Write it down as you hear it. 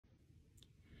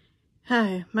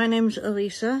Hi, my name's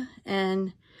Elisa,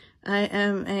 and I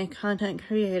am a content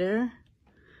creator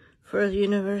for the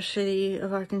University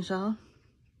of Arkansas.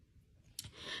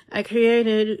 I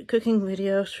created cooking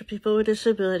videos for people with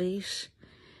disabilities,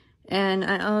 and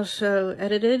I also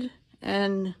edited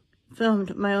and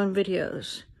filmed my own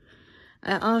videos.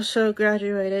 I also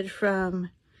graduated from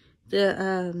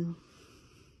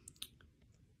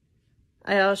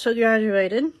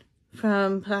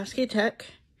Pulaski Tech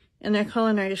in their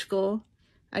culinary school.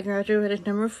 I graduated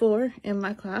number 4 in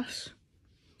my class.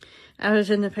 I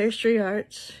was in the pastry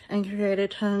arts and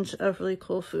created tons of really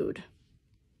cool food.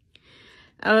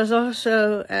 I was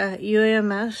also at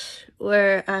UAMS,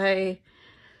 where I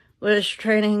was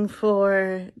training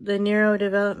for the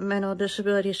neurodevelopmental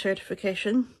disability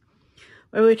certification,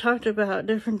 where we talked about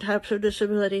different types of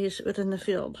disabilities within the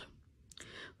field.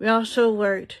 We also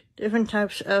worked different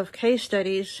types of case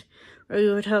studies where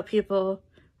we would help people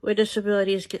with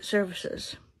disabilities get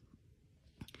services.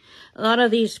 A lot of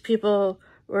these people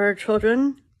were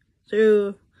children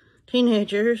through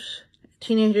teenagers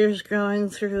growing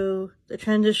through the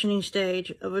transitioning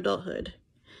stage of adulthood.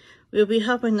 We'll be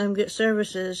helping them get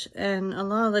services, and a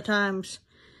lot of the times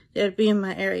they'd be in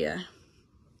my area.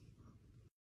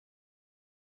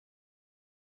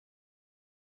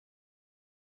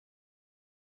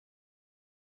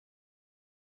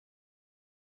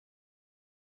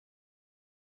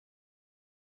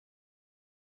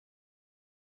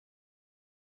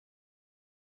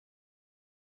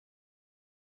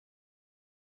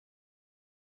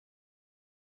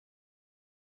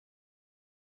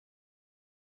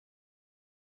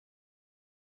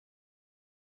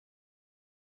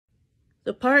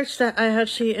 The parts that I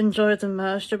actually enjoyed the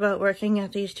most about working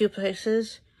at these two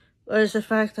places was the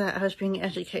fact that I was being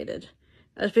educated.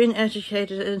 I was being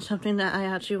educated in something that I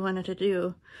actually wanted to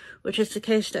do, which is the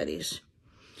case studies.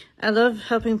 I love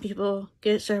helping people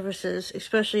get services,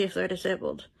 especially if they're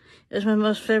disabled. It's my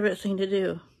most favorite thing to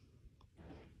do.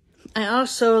 I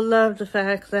also love the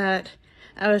fact that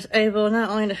I was able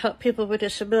not only to help people with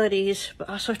disabilities, but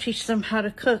also teach them how to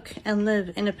cook and live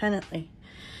independently.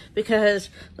 Because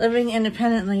living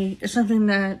independently is something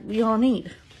that we all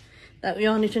need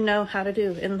to know how to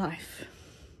do in life.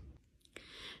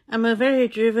 I'm a very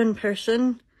driven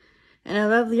person, and I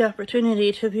love the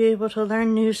opportunity to be able to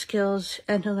learn new skills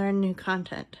and to learn new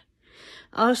content.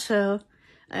 Also,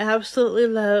 I absolutely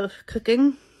love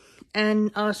cooking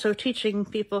and also teaching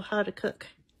people how to cook.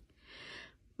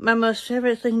 My most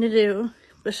favorite thing to do,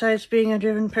 besides being a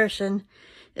driven person,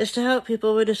 is to help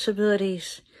people with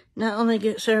disabilities not only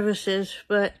get services,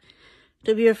 but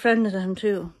to be a friend to them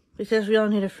too, because we all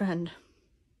need a friend.